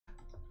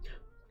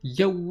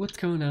Yo, what's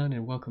going on,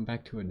 and welcome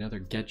back to another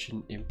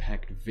Genshin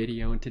Impact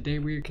video. And today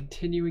we are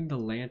continuing the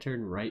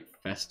Lantern Rite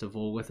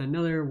Festival with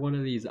another one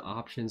of these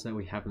options that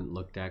we haven't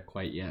looked at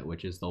quite yet,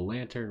 which is the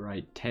Lantern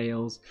Rite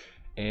Tales.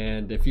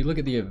 And if you look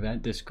at the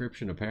event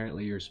description,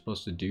 apparently you're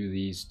supposed to do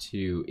these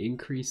to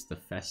increase the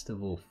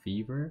festival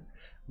fever.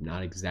 I'm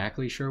not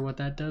exactly sure what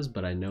that does,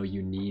 but I know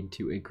you need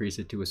to increase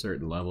it to a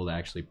certain level to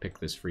actually pick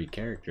this free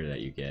character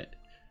that you get.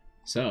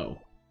 So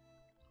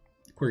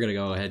we're going to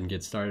go ahead and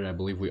get started. I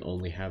believe we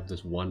only have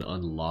this one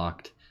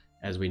unlocked,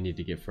 as we need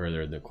to get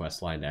further in the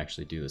quest line to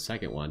actually do the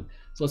second one.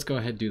 So let's go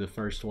ahead and do the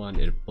first one.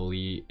 It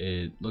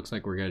looks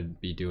like we're going to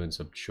be doing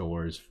some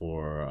chores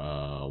for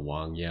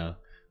Wangya,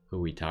 who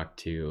we talked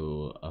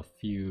to a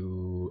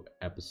few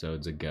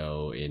episodes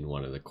ago in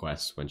one of the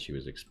quests when she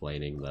was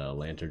explaining the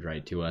Lantern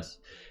Rite to us.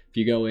 If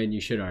you go in,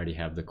 you should already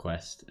have the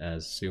quest,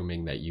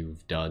 assuming that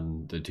you've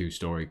done the 2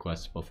 story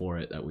quests before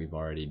it that we've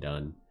already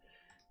done.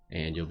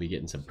 And you'll be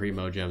getting some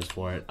primo gems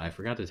for it. I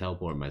forgot to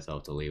teleport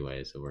myself to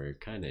Leeway, so we're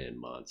kind of in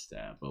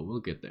Mondstadt, but we'll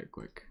get there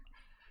quick.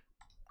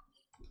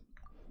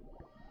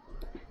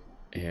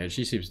 And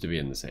she seems to be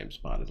in the same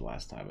spot as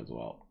last time as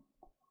well.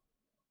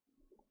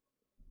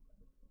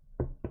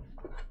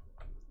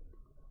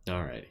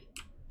 Alrighty.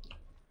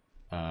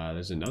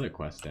 There's another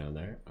quest down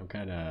there. I'm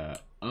kind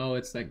of... Oh,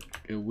 it's that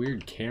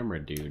weird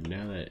camera dude.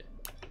 Now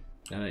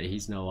that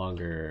he's no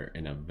longer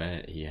an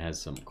event, he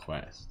has some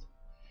quest.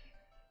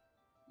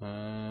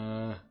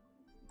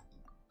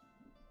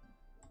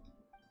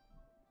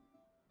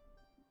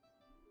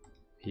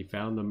 He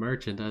found the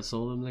merchant that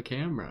sold him the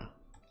camera.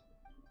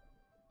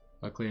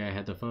 Luckily I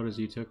had the photos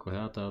you took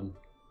without them.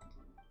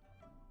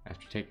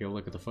 After taking a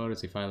look at the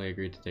photos, he finally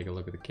agreed to take a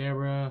look at the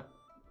camera.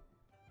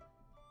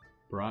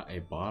 Brought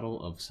a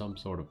bottle of some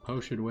sort of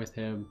potion with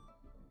him.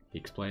 He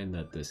explained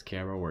that this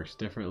camera works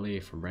differently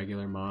from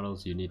regular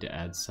models. You need to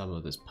add some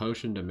of this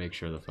potion to make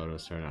sure the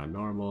photos turn out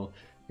normal.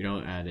 You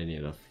don't add any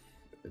of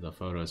the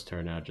photos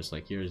turn out just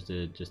like yours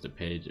did, just a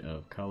page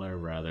of color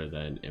rather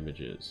than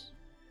images.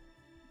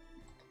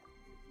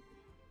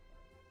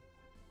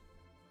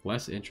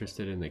 Less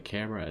interested in the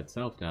camera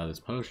itself now. This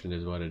potion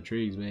is what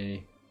intrigues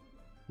me.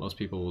 Most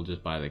people will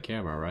just buy the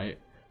camera, right?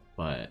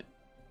 But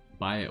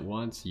buy it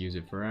once, use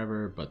it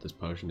forever, but this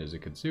potion is a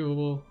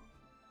consumable.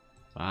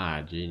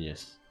 Ah,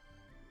 genius.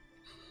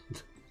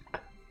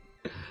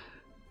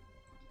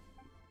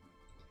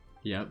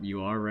 Yep,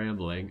 you are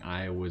rambling.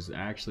 I was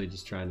actually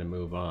just trying to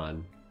move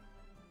on.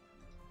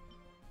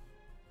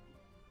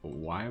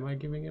 Why am I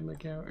giving him a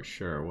camera?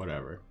 Sure,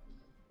 whatever.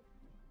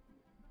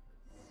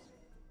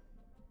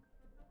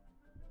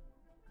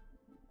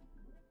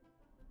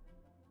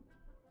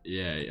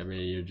 Yeah, I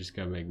mean, you're just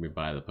gonna make me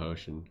buy the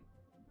potion.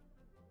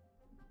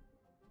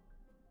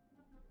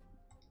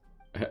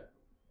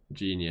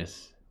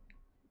 Genius.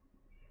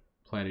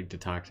 Planning to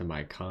talk to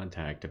my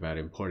contact about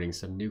importing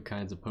some new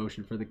kinds of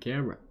potion for the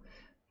camera.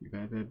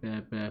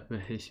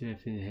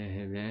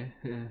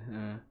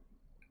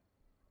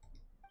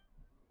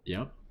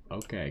 Yep.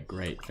 Okay,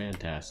 great.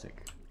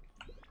 Fantastic.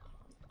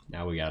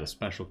 Now we got a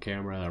special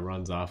camera that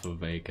runs off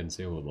of a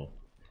consumable.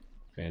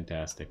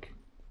 Fantastic.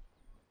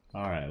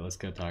 Alright, let's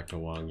go talk to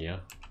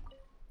Wangya.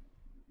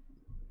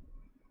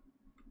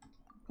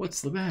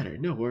 What's the matter?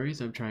 No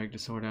worries, I'm trying to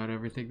sort out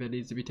everything that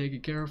needs to be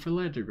taken care of for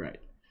Lantern Rite.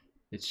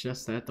 It's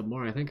just that the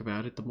more I think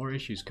about it, the more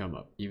issues come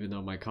up. Even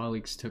though my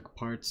colleagues took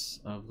parts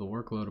of the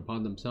workload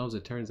upon themselves,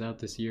 it turns out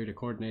this year to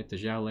coordinate the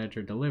Zhao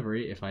Lantern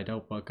delivery, if I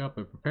don't buck up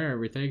and prepare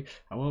everything,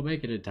 I won't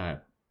make it in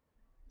time.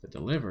 The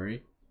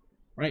delivery?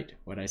 Right,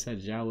 when I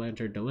said Zhao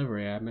Lantern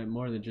delivery, I meant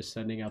more than just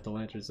sending out the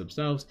lanterns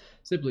themselves.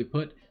 Simply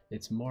put,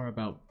 it's more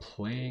about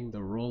playing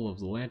the role of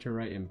the Lantern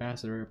Rite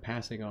ambassador,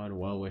 passing on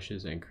well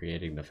wishes, and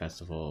creating the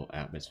festival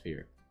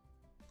atmosphere.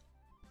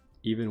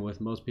 Even with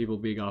most people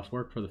being off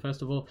work for the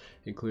festival,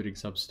 including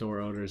some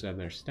store owners and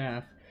their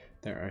staff,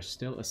 there are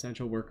still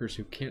essential workers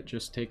who can't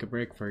just take a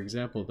break. For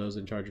example, those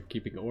in charge of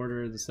keeping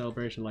order in the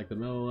celebration like the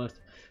Millilith.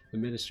 The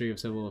Ministry of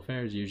Civil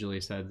Affairs usually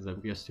sends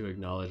them just to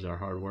acknowledge our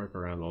hard work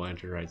around the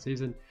Lantern Rite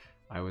season.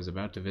 I was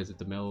about to visit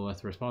the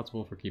Millilith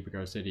responsible for keeping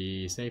our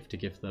city safe to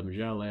give them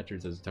Zhao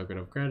Lanterns as a token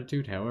of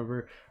gratitude.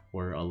 However,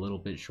 we're a little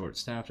bit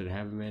short-staffed and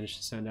haven't managed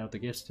to send out the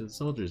gifts to the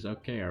soldiers.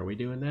 Okay, are we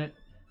doing that?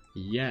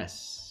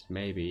 Yes,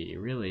 maybe.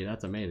 Really,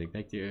 that's amazing.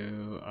 Thank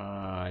you.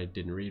 I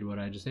didn't read what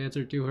I just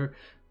answered to her.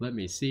 Let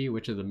me see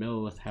which of the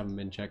Millilith haven't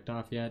been checked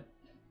off yet.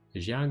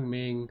 Jiang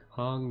Ming,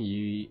 Hong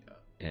Yi,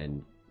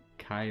 and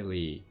Kai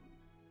Li.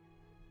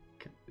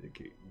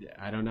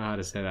 I don't know how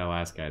to say that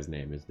last guy's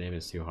name. His name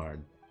is too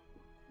hard.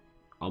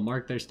 I'll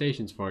mark their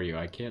stations for you.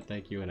 I can't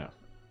thank you enough.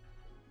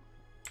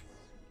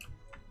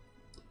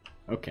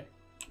 Okay.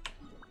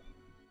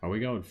 Are we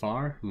going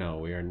far? No,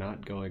 we are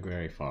not going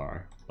very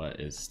far, but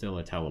it's still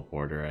a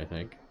teleporter, I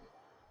think.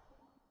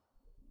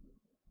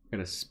 I'm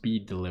gonna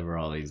speed deliver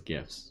all these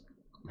gifts.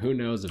 Who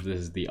knows if this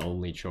is the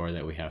only chore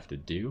that we have to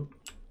do?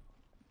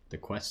 The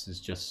quest is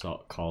just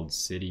called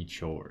City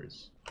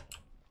Chores.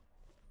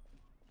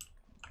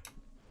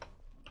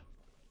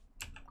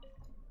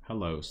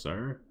 Hello,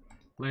 sir.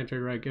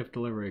 Lantern Rite gift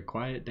delivery.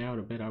 Quiet down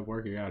a bit. I'm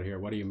working out here.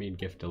 What do you mean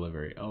gift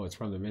delivery? Oh, it's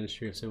from the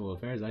Ministry of Civil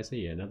Affairs. I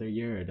see. Another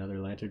year, another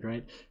Lantern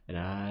Rite. And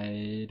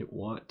I'd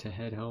want to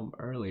head home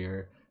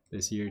earlier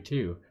this year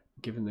too.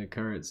 Given the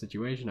current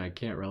situation, I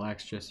can't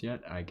relax just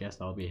yet. I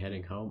guess I'll be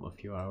heading home a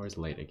few hours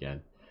late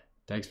again.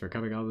 Thanks for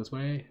coming all this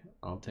way.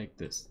 I'll take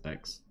this.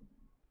 Thanks.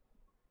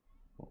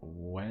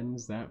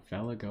 When's that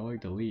fella going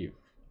to leave?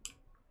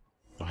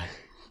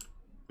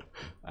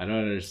 I don't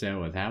understand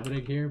what's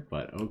happening here,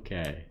 but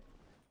okay.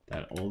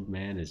 That old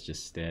man is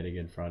just standing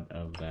in front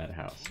of that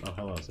house. Oh,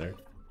 hello, sir.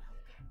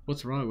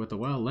 What's wrong with the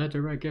Wild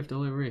Lantern Rite gift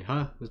delivery?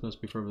 Huh? This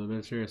must be from the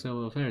Ministry of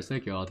Civil Affairs.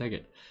 Thank you, I'll take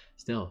it.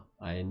 Still,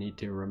 I need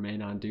to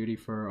remain on duty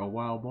for a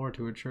while more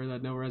to ensure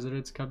that no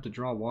residents come to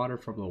draw water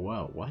from the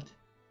well. What?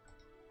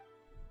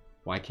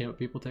 Why can't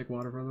people take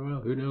water from the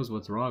well? Who knows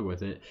what's wrong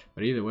with it?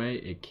 But either way,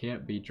 it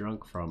can't be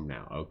drunk from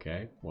now.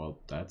 Okay, well,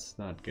 that's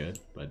not good,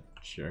 but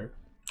sure.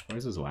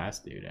 Where's this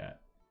last dude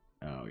at?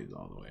 Oh, he's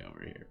all the way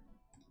over here.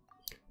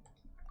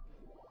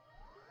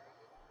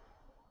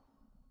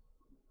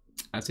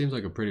 That seems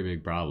like a pretty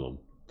big problem.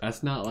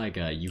 That's not like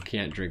a you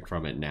can't drink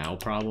from it now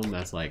problem.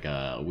 That's like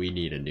a we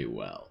need a new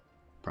well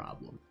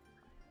problem.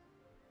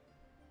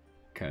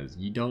 Because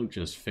you don't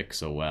just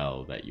fix a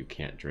well that you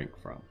can't drink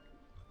from.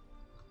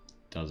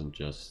 It doesn't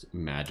just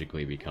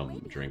magically become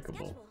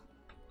drinkable.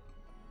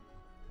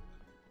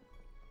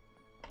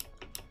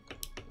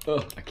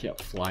 Oh, I can't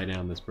fly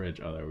down this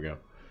bridge. Oh, there we go.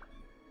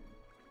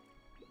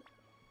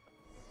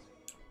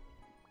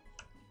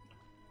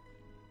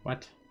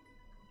 What?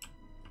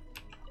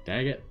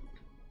 Dang it.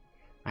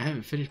 I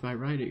haven't finished my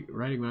writing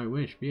my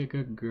wish. Be a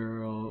good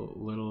girl,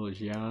 little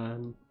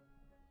Jian.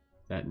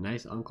 That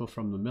nice uncle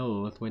from the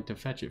Millilith went to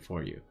fetch it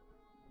for you.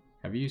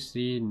 Have you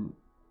seen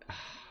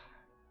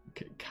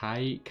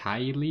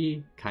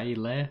Kylie?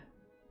 Kyla?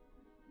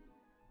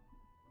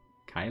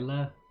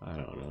 I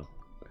don't know.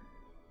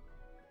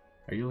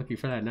 Are you looking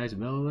for that nice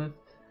Millilith?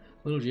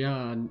 Little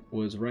Jian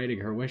was writing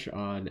her wish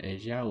on a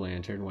Xiao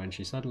lantern when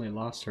she suddenly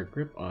lost her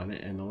grip on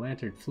it and the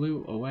lantern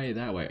flew away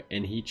that way.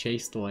 And he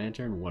chased the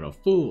lantern? What a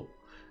fool!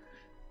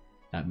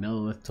 That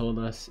Millilith told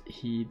us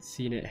he'd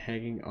seen it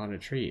hanging on a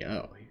tree.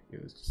 Oh,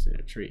 it was just in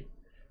a tree.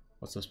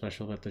 What's so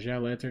special about the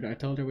Xiao lantern? I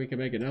told her we could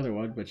make another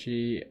one, but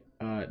she...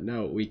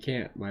 no, we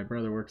can't. My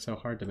brother worked so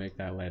hard to make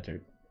that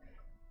lantern.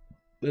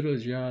 Little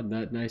Jian,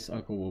 that nice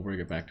uncle will bring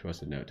it back to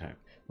us in no time.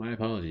 My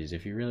apologies.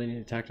 If you really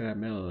need to talk to that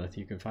Millilith,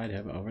 you can find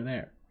him over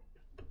there.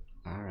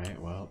 Alright,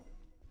 well.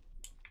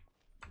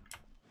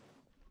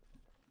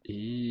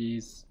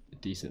 He's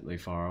decently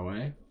far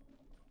away.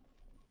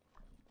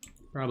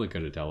 Probably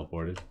could have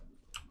teleported.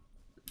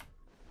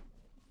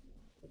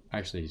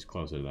 Actually, he's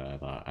closer than I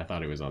thought. I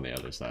thought he was on the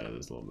other side of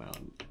this little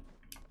mountain.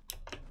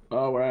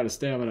 Oh, we're out of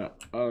stamina.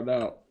 Oh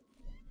no.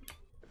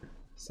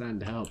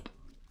 Send help.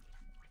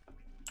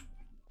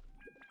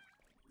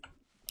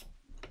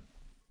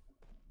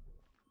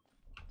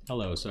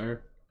 Hello,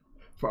 sir.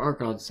 For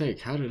Archon's sake,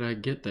 how did I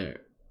get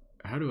there?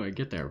 How do I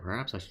get there?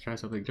 Perhaps I should try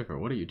something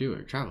different. What are you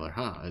doing? Traveler,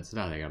 huh? It's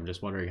nothing. I'm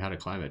just wondering how to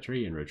climb a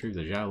tree and retrieve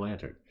the Xiao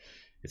lantern.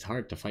 It's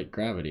hard to fight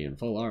gravity in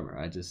full armor.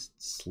 I just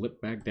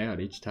slip back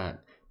down each time.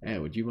 Hey,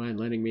 would you mind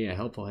lending me a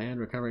helpful hand?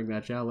 Recovering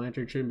that Xiao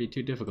lantern shouldn't be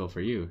too difficult for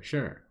you.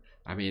 Sure.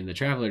 I mean, the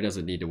Traveler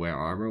doesn't need to wear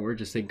armor. We're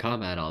just in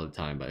combat all the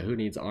time, but who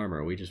needs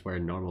armor? We just wear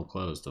normal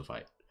clothes to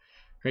fight.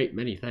 Great,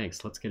 many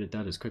thanks. Let's get it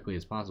done as quickly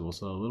as possible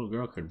so the little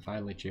girl can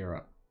finally cheer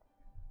up.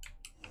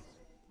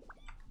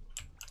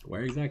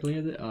 Where exactly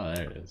is it? Oh,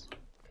 there it is.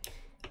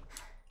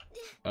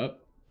 Up.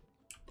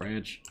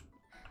 Branch.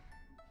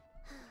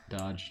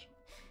 Dodge.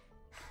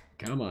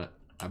 Come on.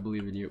 I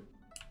believe in you.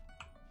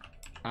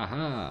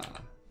 Aha!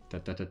 Da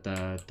da da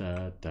da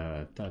da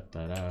da da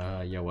da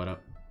da. Yeah, what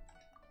up?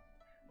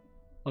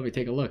 Let me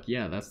take a look.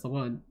 Yeah, that's the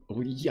one.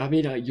 I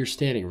mean, you're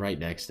standing right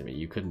next to me.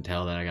 You couldn't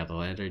tell that I got the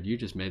lantern. You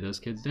just made those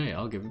kids' day.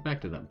 I'll give it back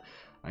to them.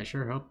 I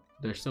sure hope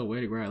they're still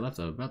waiting where I left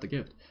them about the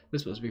gift.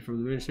 This must be from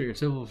the Ministry of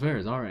Civil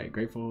Affairs. Alright,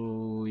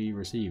 gratefully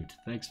received.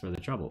 Thanks for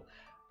the trouble.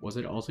 Was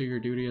it also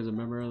your duty as a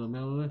member of the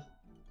Millilith?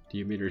 Do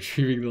you mean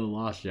retrieving the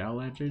lost Xiao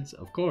lanterns?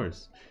 Of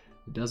course.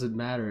 It doesn't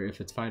matter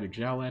if it's finding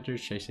Xiao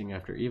lanterns, chasing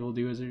after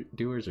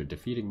evildoers, or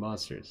defeating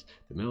monsters.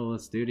 The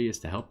Millilith's duty is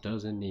to help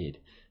those in need.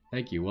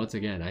 Thank you once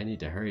again. I need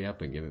to hurry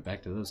up and give it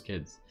back to those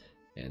kids.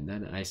 And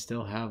then I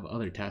still have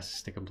other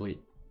tasks to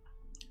complete.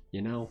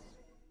 You know,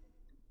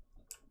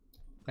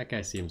 that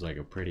guy seems like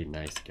a pretty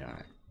nice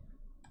guy.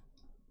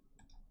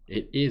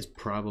 It is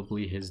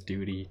probably his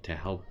duty to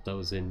help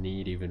those in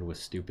need even with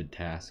stupid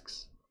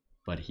tasks.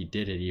 But he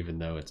did it even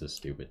though it's a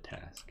stupid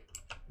task.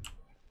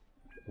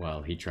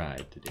 Well, he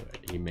tried to do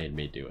it. He made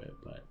me do it,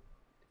 but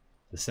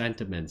the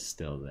sentiment's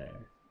still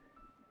there.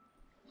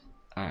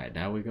 Alright,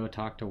 now we go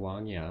talk to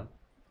Wang Ya.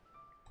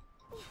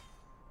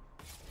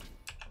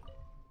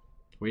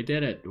 We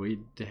did it.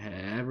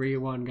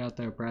 Everyone got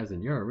their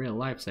present. You're a real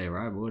lifesaver.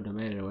 I wouldn't have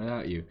made it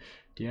without you.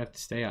 Do you have to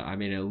stay on? I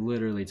mean, it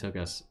literally took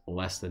us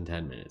less than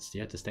 10 minutes. Do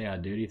you have to stay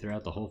on duty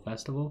throughout the whole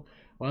festival?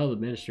 Well, the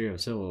Ministry of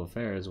Civil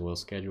Affairs will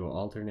schedule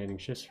alternating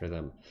shifts for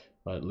them.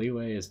 But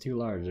leeway is too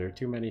large. There are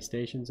too many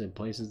stations and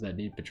places that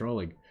need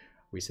patrolling.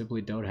 We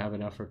simply don't have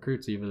enough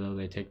recruits, even though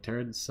they take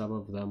turns. Some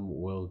of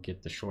them will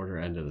get the shorter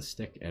end of the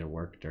stick and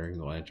work during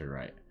the Lantern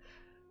Rite.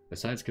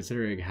 Besides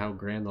considering how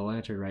grand the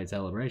Lantern Rite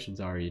celebrations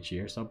are each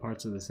year, some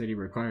parts of the city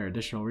require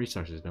additional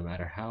resources. No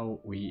matter how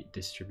we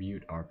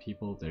distribute our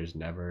people, there's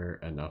never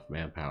enough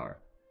manpower.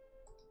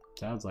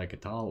 Sounds like a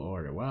tall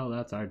order. Well,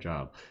 that's our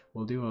job.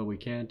 We'll do what we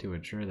can to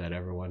ensure that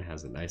everyone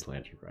has a nice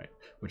Lantern Rite.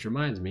 Which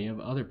reminds me of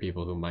other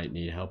people who might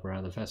need help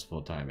around the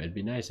festival time. It'd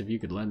be nice if you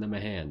could lend them a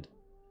hand.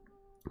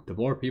 The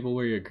more people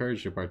we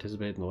encourage to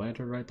participate in the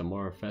Lantern Rite, the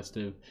more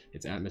festive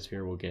its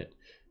atmosphere will get.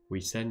 We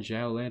send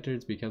Zhao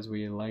lanterns because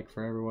we like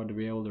for everyone to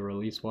be able to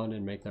release one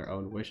and make their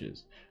own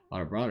wishes.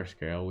 On a broader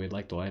scale, we'd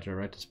like the Lantern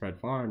Rite to spread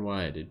far and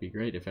wide. It'd be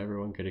great if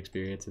everyone could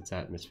experience its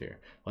atmosphere.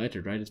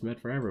 Lantern Rite is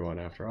meant for everyone,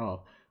 after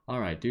all.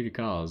 Alright, duty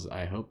calls.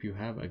 I hope you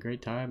have a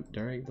great time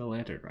during the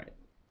Lantern Rite.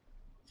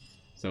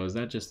 So is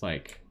that just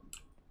like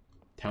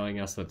telling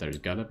us that there's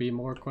gonna be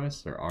more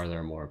quests, or are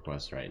there more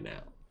quests right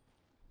now?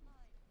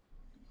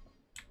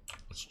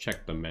 Let's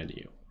check the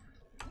menu.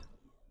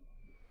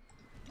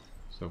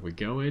 So if we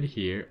go in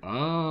here,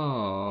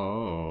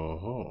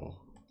 oh,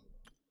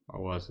 I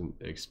wasn't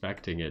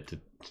expecting it to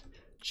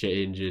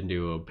change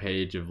into a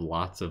page of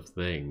lots of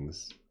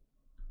things.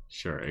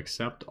 Sure,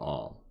 accept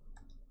all.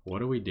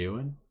 What are we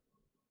doing?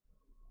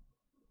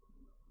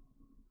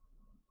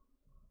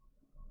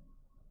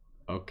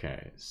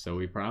 Okay, so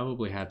we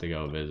probably have to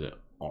go visit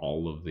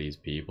all of these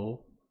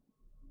people.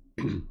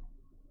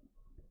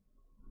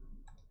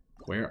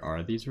 Where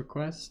are these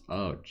requests?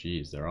 Oh,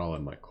 geez, they're all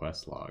in my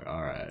quest log.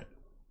 All right.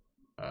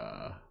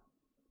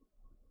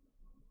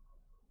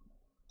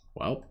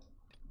 Well,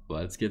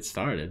 let's get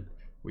started.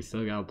 We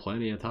still got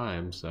plenty of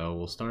time, so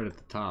we'll start at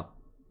the top.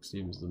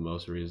 Seems the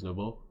most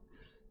reasonable.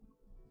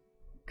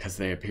 Because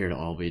they appear to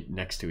all be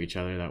next to each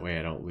other. That way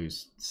I don't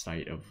lose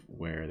sight of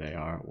where they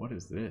are. What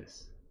is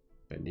this?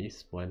 Beneath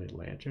Splendid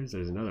Lanterns?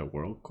 There's another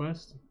world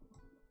quest?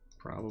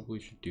 Probably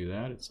should do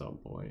that at some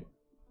point.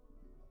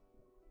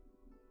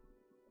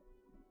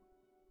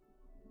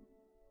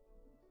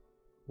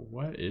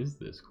 What is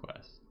this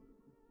quest?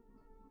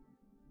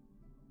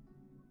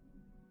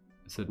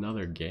 It's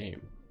another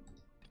game.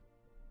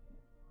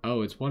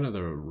 Oh, it's one of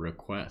the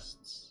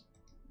requests.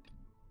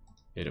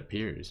 It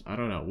appears. I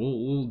don't know.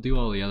 We'll do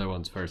all the other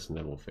ones first and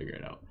then we'll figure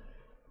it out.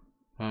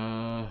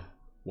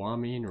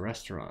 Wamin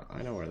Restaurant.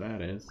 I know where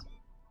that is.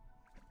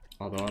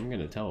 Although I'm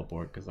gonna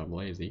teleport because I'm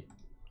lazy.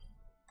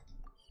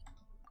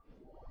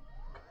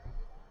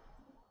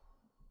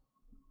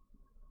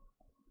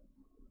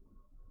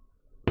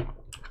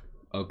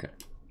 Okay.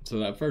 So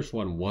that first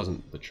one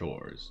wasn't the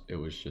chores, it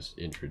was just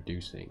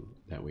introducing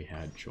that we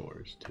had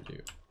chores to do.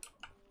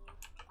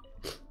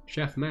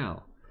 Chef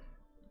Mao,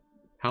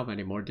 how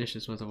many more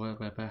dishes was it?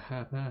 What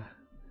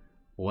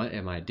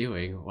am I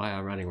doing? Why,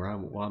 I'm running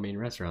around Wamin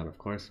Restaurant, of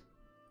course.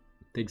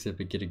 Things have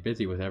been getting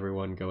busy with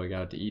everyone going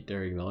out to eat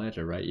during the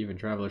Lantern Rite. Even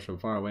travelers from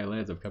faraway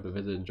lands have come to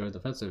visit and enjoy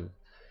the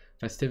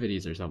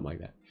festivities or something like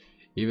that.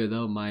 Even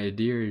though my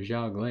dear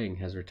Zhao Ling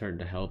has returned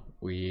to help,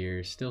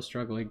 we're still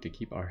struggling to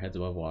keep our heads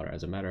above water.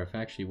 As a matter of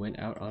fact, she went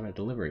out on a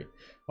delivery.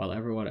 While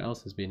everyone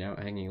else has been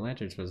out hanging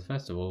lanterns for the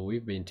festival,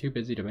 we've been too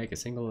busy to make a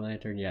single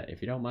lantern yet.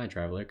 If you don't mind,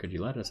 traveler, could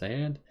you lend us a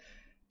hand?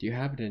 Do you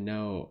happen to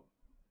know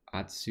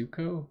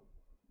Atsuko?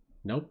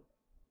 Nope.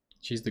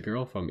 She's the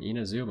girl from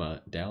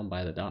Inazuma down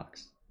by the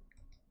docks.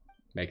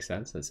 Makes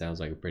sense. That sounds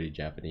like a pretty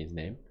Japanese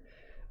name.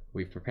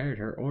 We've prepared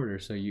her order,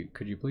 so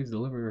could you please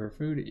deliver her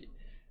food?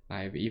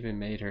 I've even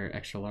made her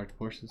extra large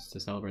portions to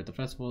celebrate the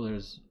festival.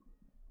 There's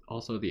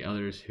also the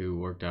others who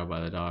work down by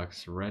the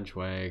docks.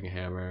 Wrenchwang,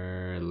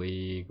 Hammer,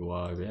 League,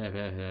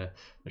 They're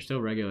still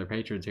regular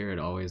patrons here and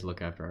always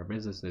look after our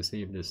business. They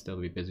seem to still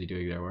be busy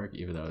doing their work,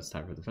 even though it's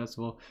time for the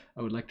festival.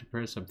 I would like to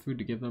prepare some food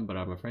to give them, but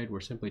I'm afraid we're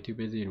simply too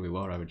busy and we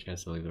won't have a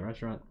chance to leave the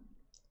restaurant.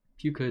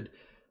 If you could,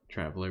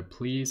 traveler,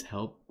 please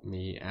help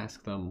me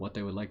ask them what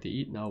they would like to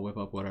eat and I'll whip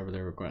up whatever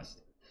they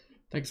request.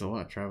 Thanks a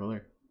lot,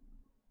 traveler.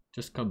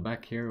 Just come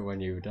back here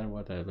when you've done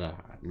what the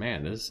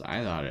man,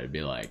 I thought it'd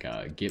be like,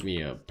 give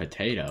me a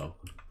potato.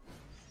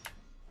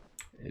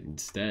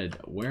 Instead,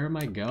 where am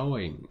I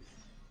going?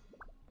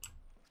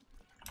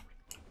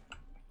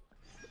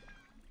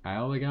 I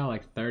only got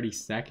like 30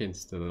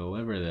 seconds to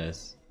deliver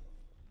this.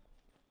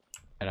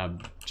 And I'm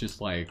just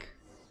like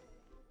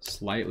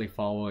slightly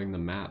following the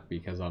map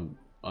because I'm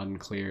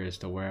unclear as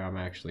to where I'm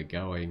actually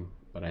going,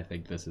 but I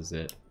think this is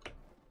it.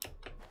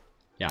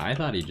 Yeah, I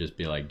thought he'd just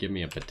be like, give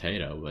me a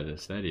potato, but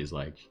instead he's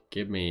like,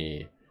 give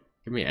me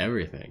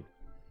everything.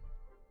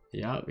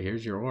 Yep,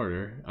 here's your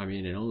order. I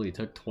mean, it only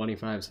took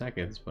 25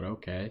 seconds, but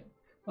okay.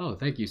 Oh,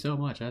 thank you so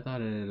much. I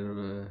thought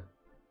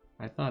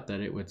that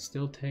it would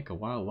still take a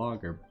while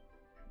longer.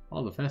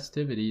 All the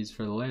festivities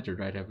for the Lantern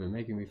Rite have been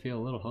making me feel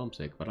a little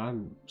homesick, but I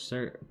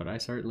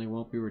certainly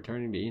won't be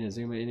returning to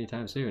Inazuma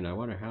anytime soon. I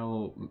wonder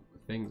how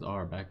things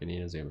are back in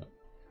Inazuma.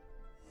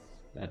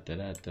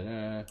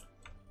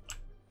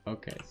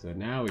 Okay, so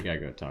now we gotta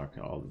go talk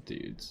to all the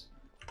dudes.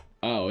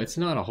 Oh, it's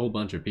not a whole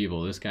bunch of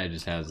people. This guy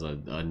just has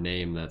a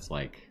name that's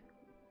like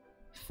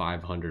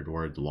 500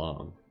 words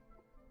long.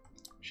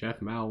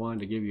 Chef Mal wanted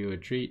to give you a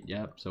treat.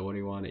 Yep, so what do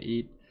you want to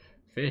eat?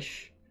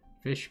 Fish.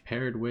 Fish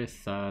paired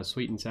with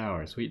sweet and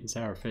sour. Sweet and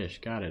sour fish.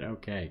 Got it,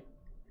 okay.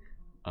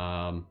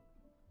 I'm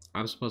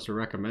supposed to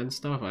recommend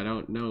stuff? I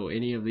don't know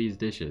any of these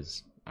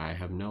dishes. I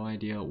have no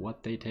idea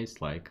what they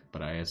taste like,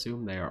 but I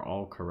assume they are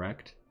all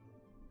correct.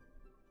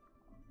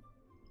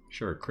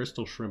 Sure,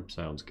 crystal shrimp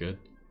sounds good.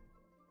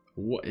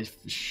 What if...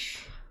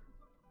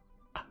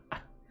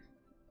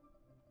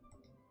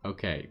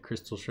 Okay,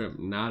 crystal shrimp,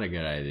 not a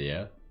good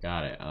idea.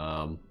 Got it.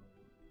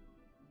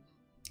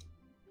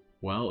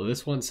 Well,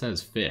 this one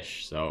says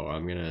fish, so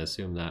I'm gonna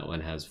assume that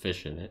one has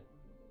fish in it.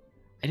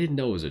 I didn't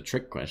know it was a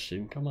trick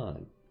question, come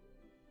on.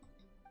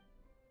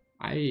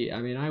 I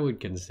mean, I would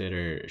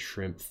consider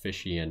shrimp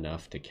fishy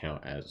enough to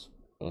count as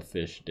a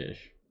fish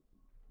dish.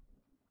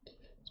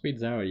 Sweet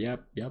and sour,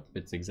 yep,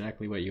 it's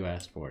exactly what you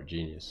asked for.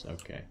 Genius,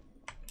 okay.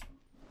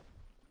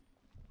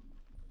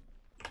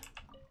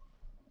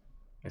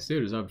 As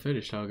soon as I'm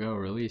finished, I'll go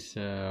release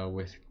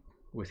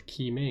with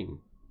Ki Ming.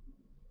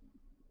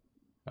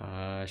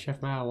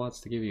 Chef Mao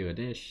wants to give you a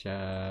dish.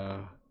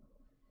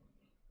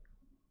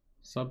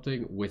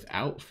 Something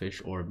without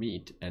fish or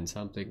meat, and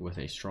something with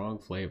a strong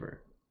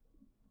flavor.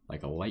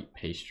 Like a light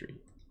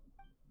pastry.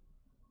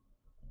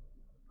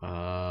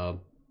 Well,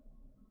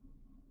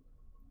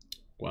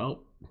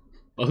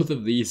 both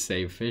of these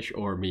say fish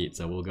or meat,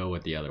 so we'll go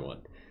with the other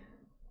one.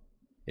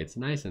 It's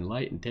nice and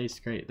light and tastes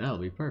great. That'll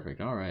be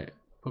perfect. Alright.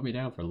 Put me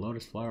down for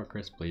lotus flower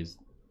crisp, please.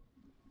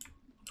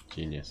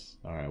 Genius.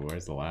 Alright,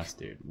 where's the last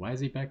dude? Why is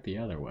he back the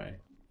other way?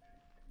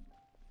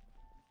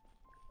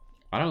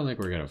 I don't think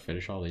we're gonna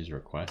finish all these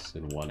requests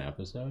in one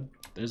episode.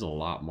 There's a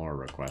lot more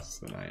requests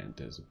than I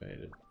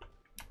anticipated.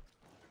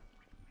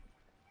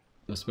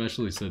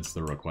 Especially since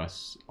the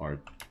requests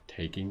are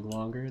taking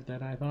longer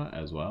than I thought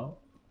as well.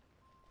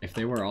 If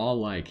they were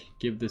all like,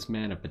 give this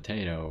man a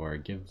potato or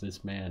give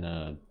this man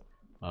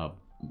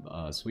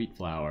a sweet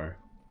flower,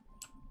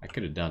 I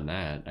could have done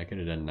that. I could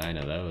have done 9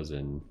 of those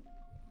in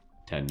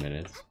 10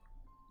 minutes.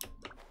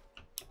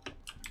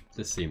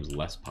 This seems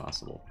less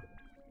possible.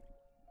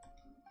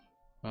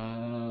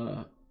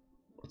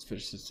 Let's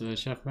finish this.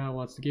 Chef Mao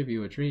wants to give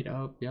you a treat.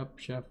 Oh, yep,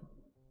 Chef.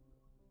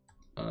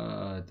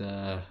 I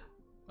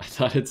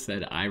thought it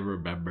said, I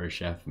remember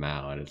Chef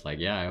Mao, and it's like,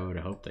 yeah, I would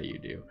hope that you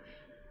do.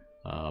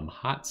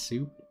 Hot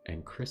soup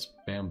and crisp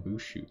bamboo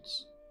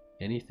shoots.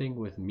 Anything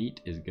with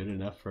meat is good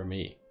enough for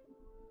me.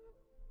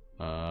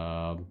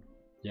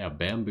 Yeah,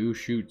 bamboo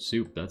shoot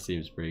soup, that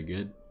seems pretty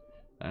good.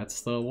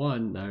 That's the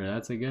one,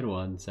 that's a good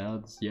one.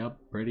 Sounds, yep,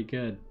 pretty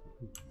good.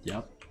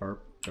 Yep,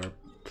 burp, burp.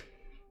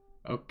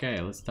 Okay,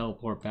 let's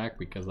teleport back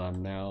because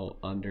I'm now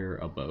under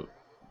a boat.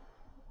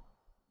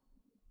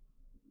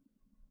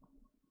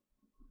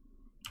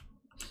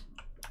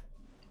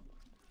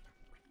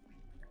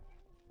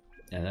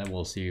 And then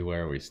we'll see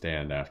where we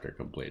stand after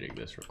completing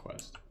this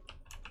request.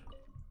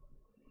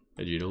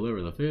 Did you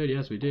deliver the food?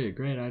 Yes, we did.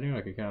 Great, I knew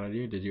I could count on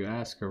you. Did you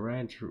ask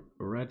Ranch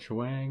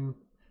Wang,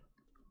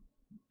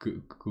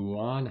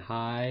 Guan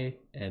Hai,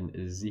 and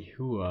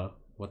Zihua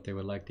what they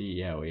would like to eat?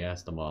 Yeah, we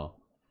asked them all.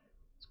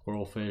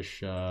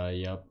 Squirrelfish,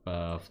 yep.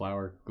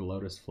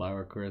 Lotus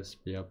flower crisp,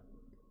 yep.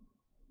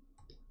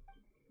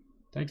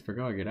 Thanks for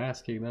going and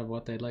asking them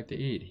what they'd like to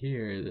eat.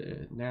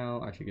 Here, now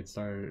I should get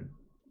started.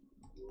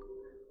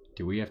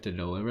 Do we have to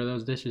deliver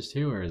those dishes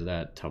too, or is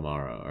that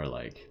tomorrow, or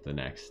like the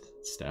next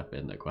step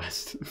in the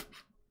quest?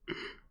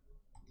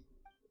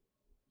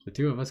 The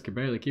two of us could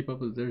barely keep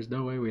up with. There's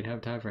no way we'd have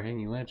time for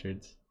hanging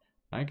lanterns.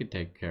 I could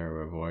take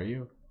care of it for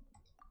you.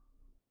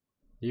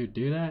 You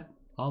do that?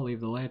 I'll leave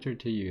the lantern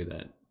to you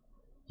then.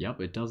 Yep,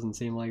 it doesn't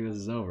seem like this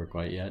is over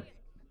quite yet.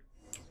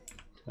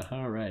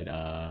 Alright,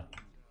 oh,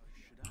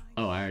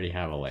 I already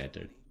have a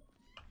lantern.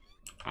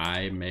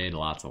 I made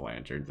lots of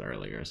lanterns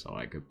earlier so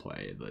I could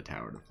play the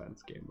tower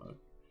defense game mode.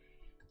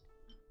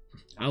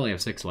 I only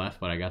have 6 left,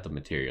 but I got the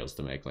materials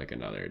to make like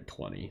another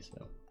 20,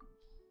 so.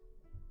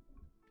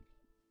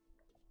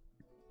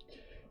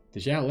 The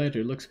Xiao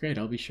lantern looks great.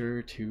 I'll be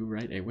sure to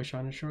write a wish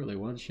on it shortly.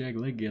 Once Shag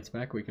Lig gets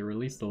back, we can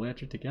release the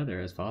lantern together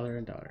as father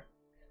and daughter.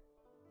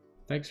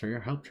 Thanks for your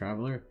help,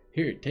 traveler.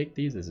 Here, take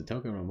these as a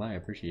token of my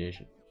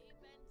appreciation.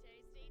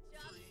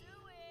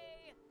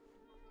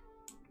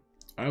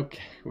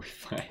 Okay,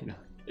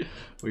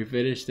 we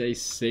finished a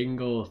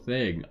single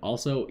thing.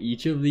 Also,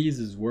 each of these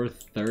is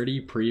worth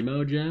 30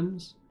 Primo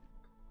Gems.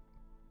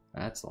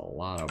 That's a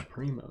lot of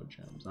Primo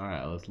Gems.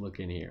 Alright, let's look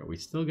in here. We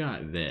still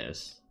got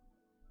this,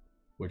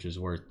 which is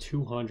worth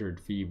 200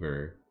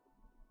 Fever.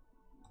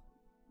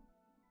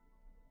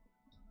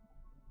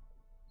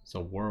 It's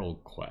a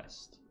world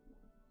quest.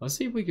 Let's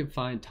see if we can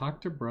find Talk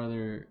to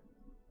Brother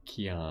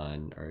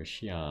Kian or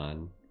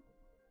Xian.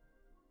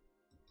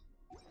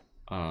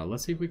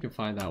 Let's see if we can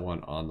find that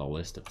one on the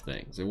list of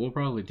things. And we'll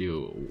probably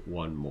do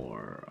one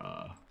more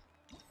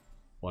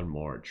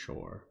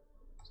chore.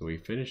 So we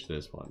finished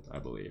this one, I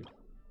believe.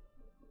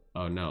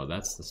 Oh no,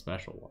 that's the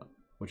special one.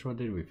 Which one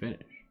did we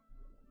finish?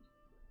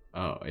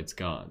 Oh, it's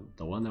gone.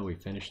 The one that we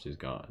finished is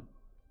gone.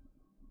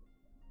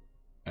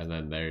 And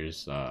then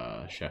there's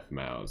Chef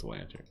Mao's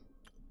lantern.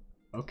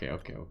 Okay.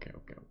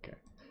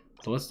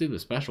 So let's do the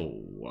special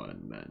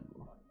one then.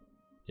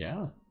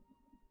 Yeah?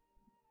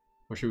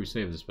 Or should we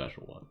save the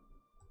special one?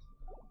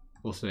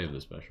 We'll save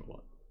the special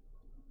one.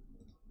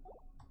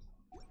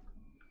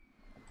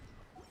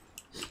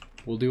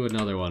 We'll do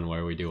another one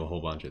where we do a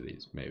whole bunch of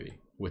these, maybe,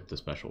 with the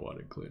special one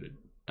included.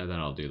 And then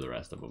I'll do the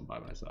rest of them by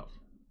myself.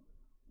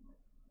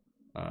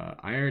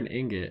 Iron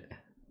ingot.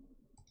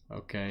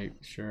 Okay,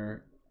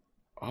 sure.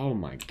 Oh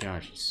my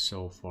gosh, he's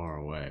so far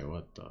away.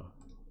 What the?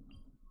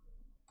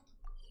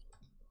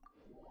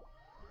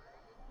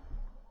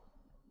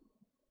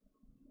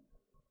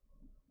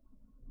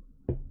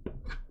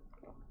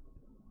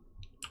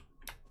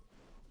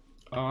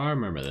 Oh, I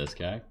remember this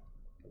guy.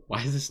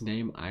 Why is this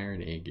name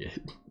Iron Ingot?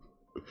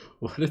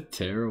 What a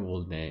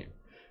terrible name.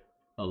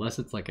 Unless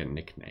it's like a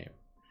nickname.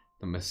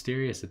 The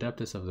mysterious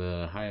adeptus of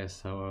the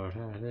highest. Are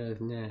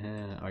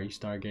you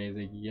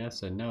stargazing?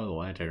 Yes and no. The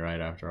lantern,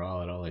 right? After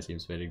all, it only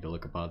seems fitting to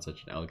look upon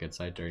such an elegant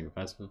sight during the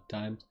festive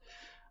times.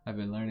 I've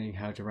been learning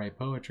how to write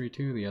poetry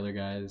too. The other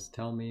guys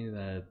tell me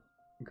that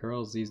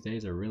girls these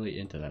days are really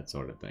into that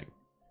sort of thing.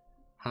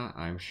 Ha!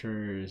 I'm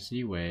sure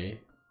Ziwei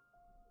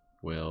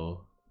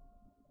will.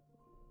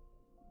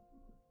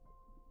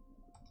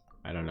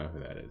 I don't know who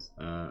that is.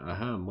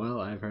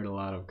 Well, I've heard a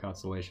lot of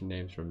constellation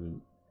names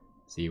from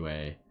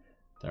Ziwei.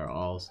 They're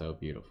all so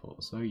beautiful.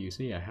 So you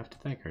see, I have to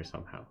thank her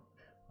somehow.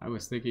 I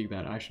was thinking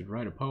that I should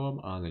write a poem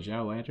on the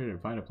Zhao Lantern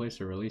and find a place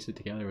to release it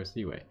together with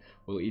Ziwei.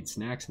 We'll eat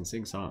snacks and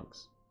sing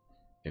songs.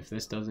 If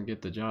this doesn't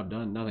get the job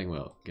done, nothing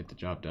will get the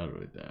job done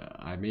with.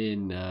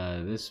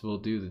 This will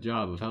do the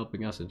job of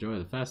helping us enjoy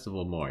the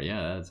festival more.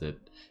 Yeah, that's it.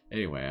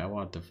 Anyway, I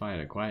want to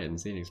find a quiet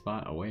and scenic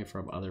spot away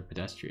from other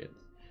pedestrians.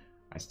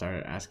 I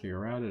started asking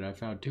around and I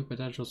found 2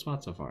 potential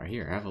spots so far.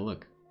 Here, have a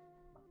look.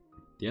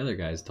 The other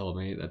guys told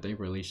me that they've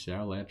released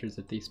Zhao Lanterns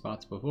at these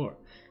spots before,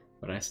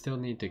 but I still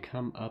need to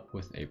come up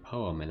with a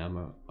poem, and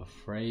I'm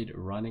afraid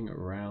running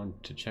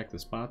around to check the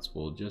spots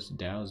will just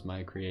douse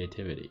my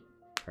creativity.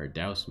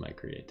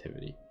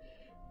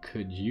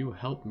 Could you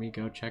help me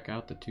go check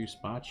out the 2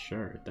 spots?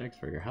 Sure, thanks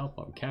for your help,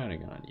 I'm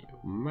counting on you.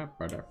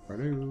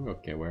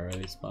 Okay, where are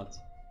these spots?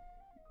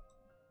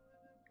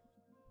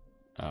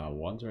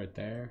 One's right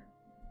there.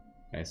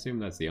 I assume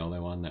that's the only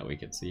one that we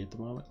can see at the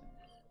moment.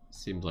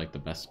 Seems like the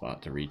best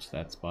spot to reach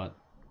that spot.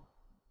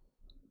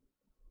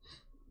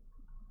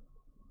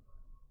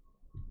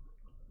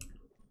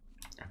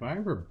 Have I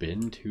ever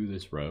been to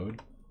this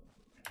road?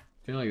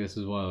 I feel like this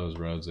is one of those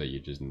roads that you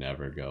just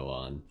never go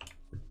on.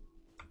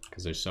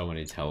 Because there's so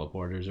many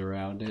teleporters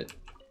around it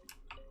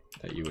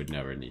that you would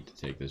never need to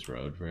take this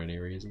road for any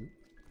reason.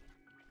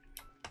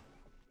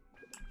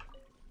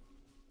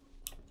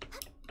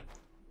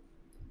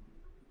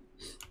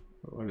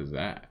 What is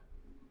that?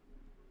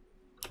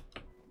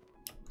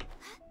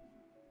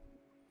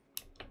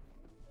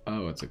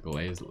 Oh, it's a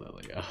glazed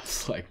lily. I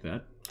was like,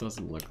 that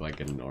doesn't look like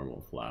a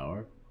normal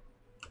flower.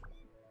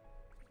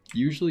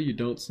 Usually you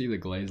don't see the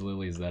glazed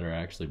lilies that are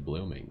actually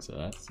blooming, so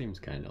that seems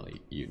kind of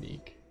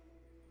unique.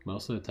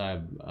 Most of the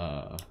time,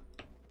 are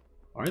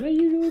they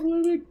usually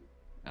blooming?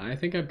 I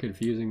think I'm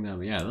confusing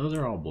them. Yeah, those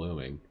are all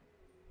blooming.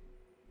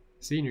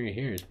 Scenery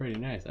here is pretty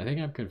nice. I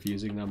think I'm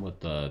confusing them with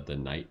the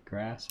night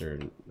grass or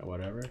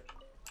whatever.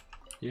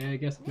 Yeah, I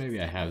guess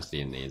maybe I have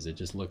seen these. It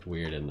just looked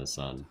weird in the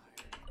sun.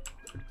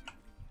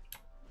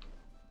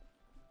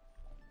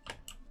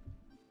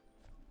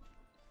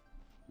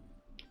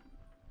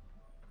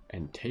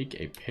 And take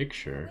a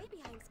picture.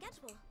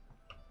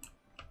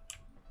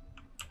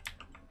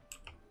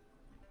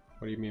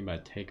 What do you mean by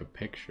take a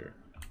picture?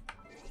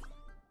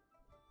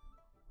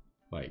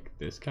 Like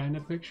this kind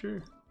of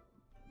picture?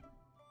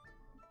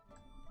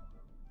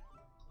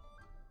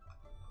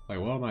 Like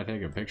what am I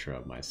taking a picture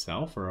of?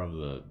 Myself or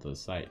of the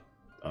site?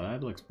 Oh,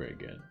 that looks pretty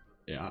good.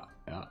 Yeah.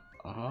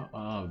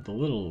 The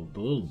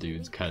little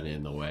dude's kind of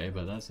in the way,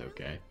 but that's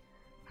okay.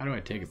 How do I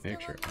take a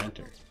picture?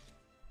 Enter.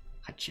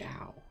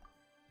 Hachow.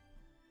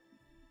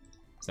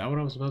 Is that what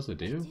I'm supposed to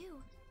do?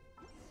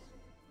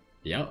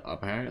 Yep,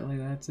 apparently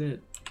that's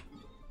it.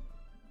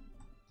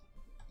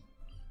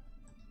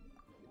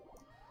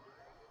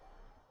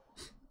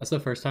 That's the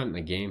first time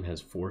the game has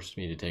forced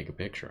me to take a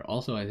picture.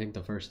 Also, I think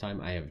the first time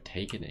I have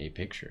taken a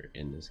picture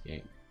in this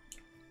game.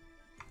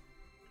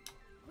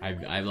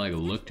 I've like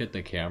looked at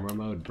the camera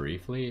mode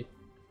briefly,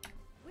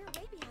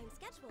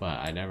 but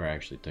I never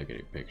actually took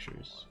any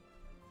pictures.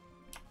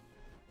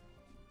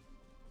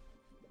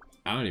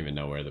 I don't even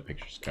know where the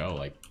pictures go.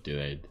 Like, do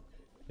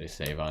they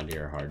save onto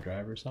your hard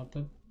drive or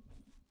something?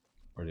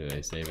 Or do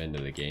they save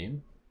into the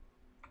game?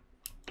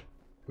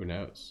 Who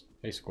knows?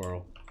 Hey,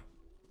 squirrel.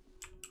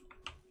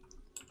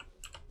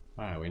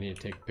 Alright, we need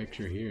to take a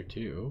picture here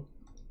too.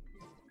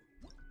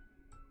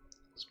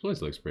 This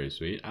place looks pretty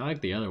sweet. I like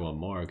the other one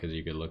more because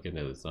you could look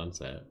into the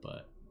sunset,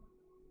 but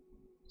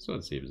this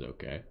one seems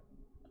okay.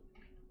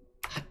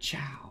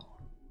 Hachow!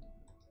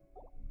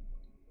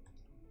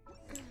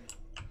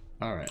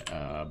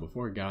 Alright,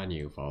 before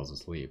Ganyu falls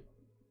asleep,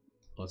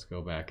 let's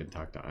go back and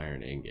talk to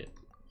Iron Ingot.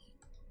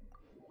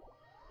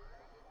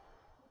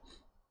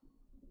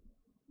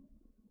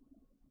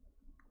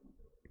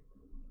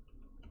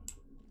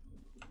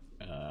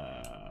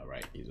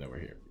 Right, he's over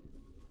here.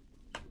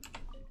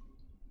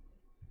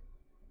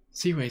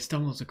 Seaway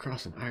stumbles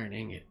across an iron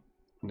ingot.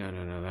 No,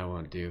 that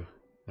won't do.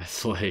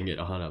 That's laying it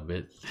on a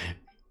bit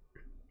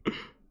thick.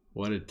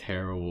 What a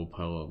terrible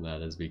poem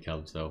that has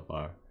become so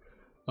far.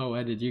 Oh,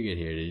 when did you get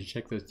here? Did you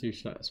check those two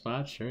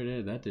spots? Sure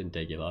did. That didn't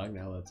take you long.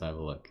 Now let's have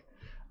a look.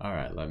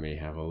 Alright, let me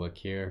have a look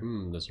here.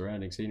 The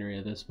surrounding scenery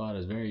of this spot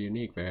is very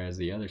unique, whereas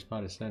the other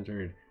spot is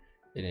centered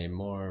in a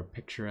more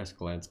picturesque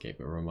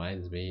landscape. It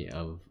reminds me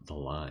of The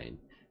Line.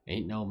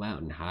 Ain't no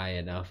mountain high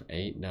enough,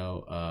 ain't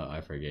no,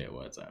 I forget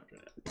what's after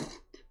that.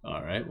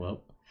 Alright,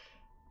 well,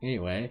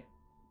 anyway,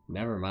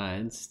 never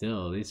mind.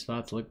 Still, these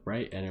spots look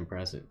bright and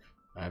impressive.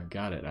 I've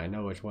got it. I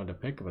know which one to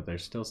pick, but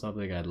there's still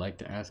something I'd like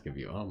to ask of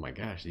you. Oh my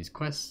gosh, these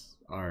quests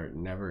are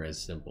never as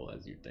simple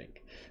as you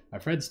think. My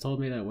friends told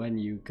me that when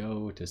you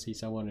go to see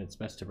someone, it's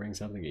best to bring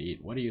something to eat.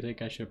 What do you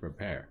think I should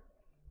prepare?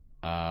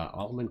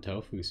 Almond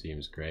tofu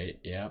seems great.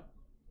 Yep.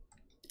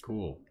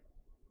 Cool.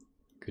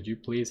 Could you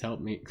please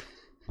help me?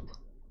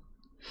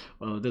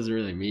 Well, it doesn't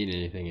really mean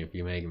anything if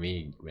you make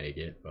me make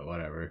it, but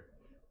whatever.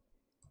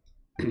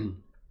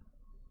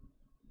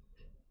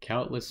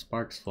 Countless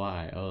sparks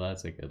fly. Oh,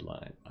 that's a good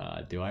line.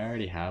 Do I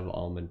already have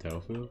almond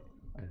tofu?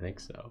 I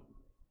think so.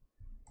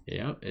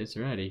 Yep, it's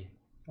ready.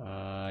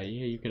 Yeah,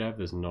 you could have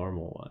this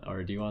normal one.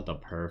 Or do you want the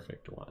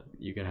perfect one?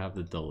 You could have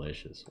the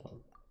delicious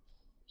one.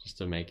 Just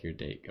to make your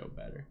date go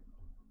better.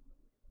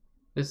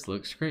 This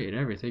looks great.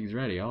 Everything's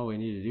ready. All we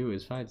need to do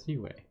is find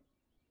Seaway.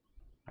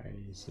 I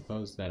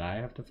suppose that I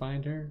have to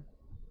find her?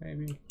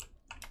 Maybe?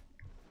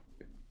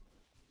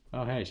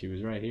 Oh hey, she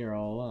was right here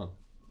all along.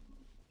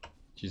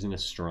 She's an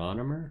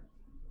astronomer?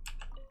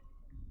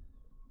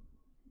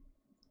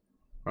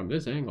 From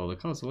this angle, the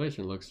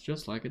constellation looks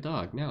just like a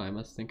dog. Now I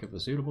must think of a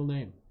suitable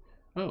name.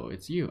 Oh,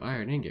 it's you,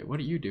 Iron Ingot. What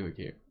are you doing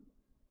here?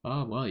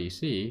 Well, you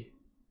see,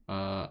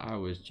 I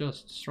was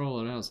just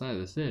strolling outside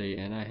the city,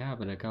 and I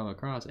happened to come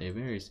across a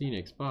very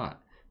scenic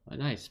spot. A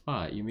nice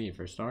spot, you mean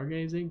for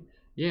stargazing?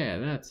 Yeah,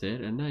 that's it,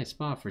 a nice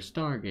spot for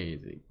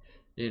stargazing.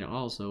 It'd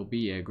also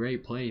be a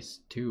great place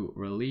to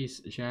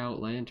release Zhao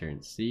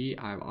lanterns. See,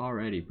 I've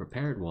already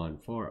prepared one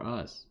for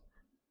us.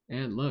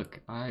 And look,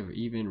 I've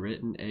even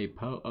written a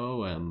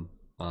poem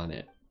on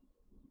it.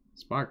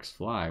 Sparks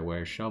fly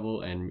where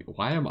shovel and...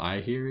 Why am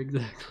I here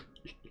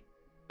exactly?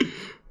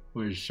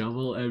 Where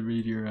shovel and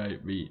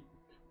meteorite meet.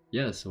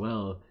 Yes,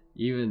 well,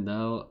 even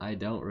though I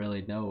don't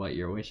really know what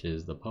your wish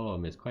is, the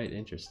poem is quite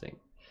interesting.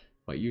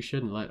 But you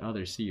shouldn't let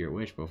others see your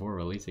wish before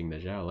releasing the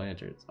Zhao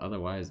lanterns,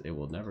 otherwise it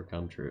will never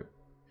come true.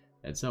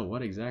 And so,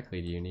 what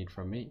exactly do you need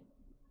from me?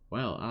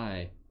 Well,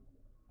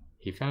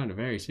 he found a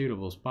very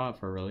suitable spot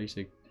for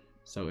releasing,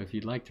 so if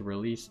you'd like to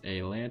release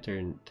a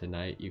lantern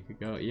tonight, you could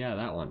go, yeah,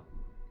 that one.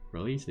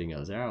 Releasing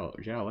a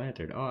Zhao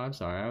lantern. Oh, I'm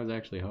sorry, I was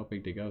actually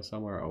hoping to go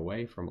somewhere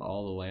away from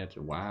all the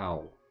lanterns.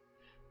 Wow.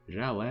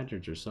 Zhao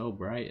lanterns are so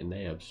bright and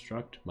they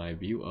obstruct my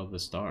view of the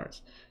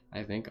stars.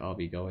 I think I'll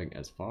be going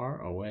as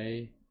far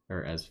away,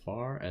 or as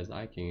far as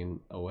I can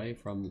away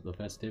from the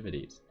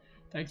festivities.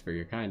 Thanks for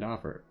your kind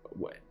offer.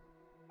 What?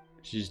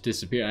 She just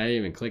disappeared. I didn't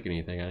even click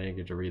anything. I didn't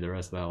get to read the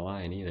rest of that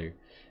line either.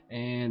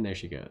 And there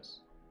she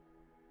goes.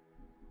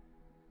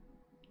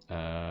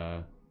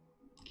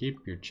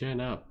 Keep your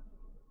chin up.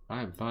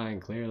 I'm fine.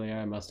 Clearly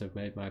I must have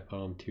made my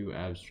poem too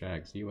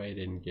abstract. Seaway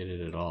didn't get it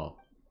at all.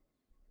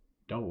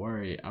 Don't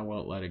worry, I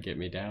won't let it get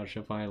me down.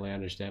 She'll finally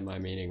understand my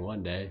meaning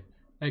one day.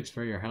 Thanks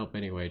for your help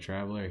anyway,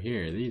 traveler.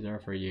 Here, these are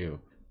for you.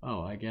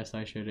 Oh, I guess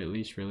I should at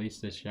least release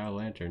this Zhao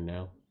lantern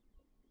now.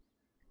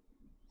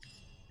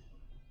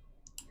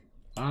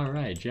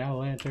 Alright, Zhao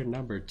lantern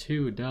number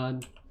 2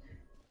 done.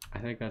 I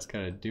think that's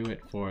gonna do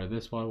it for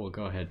this one. We'll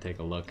go ahead and take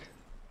a look.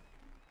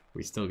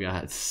 We still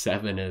got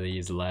 7 of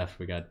these left.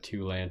 We got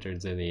 2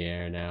 lanterns in the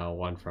air now.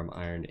 1 from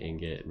Iron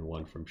Ingot and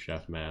 1 from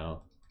Chef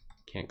Mao.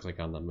 Can't click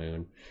on the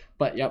moon.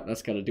 But yep,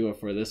 that's gonna do it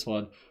for this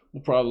one.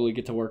 We'll probably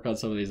get to work on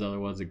some of these other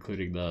ones,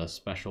 including the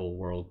special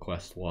world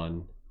quest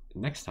one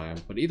next time.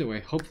 But either way,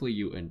 hopefully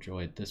you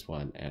enjoyed this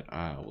one, and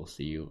I will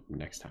see you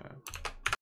next time.